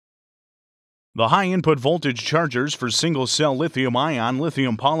The high-input voltage chargers for single-cell lithium-ion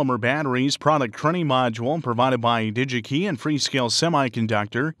lithium-polymer batteries product training module provided by Digi-Key and Freescale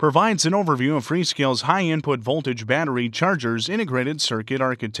Semiconductor provides an overview of Freescale's high-input voltage battery chargers integrated circuit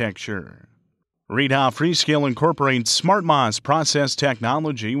architecture. Read how Freescale incorporates SmartMOS process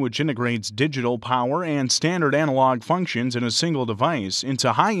technology, which integrates digital power and standard analog functions in a single device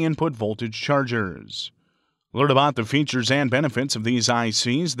into high-input voltage chargers. Learn about the features and benefits of these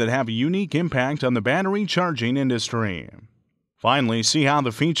ICs that have a unique impact on the battery charging industry. Finally, see how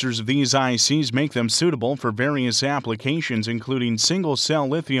the features of these ICs make them suitable for various applications, including single-cell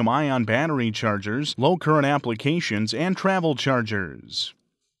lithium-ion battery chargers, low-current applications, and travel chargers.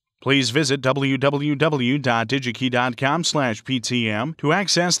 Please visit www.digikey.com/PTM to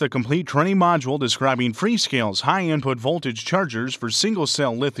access the complete training module describing Freescale's high-input voltage chargers for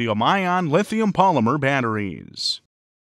single-cell lithium-ion lithium-polymer batteries.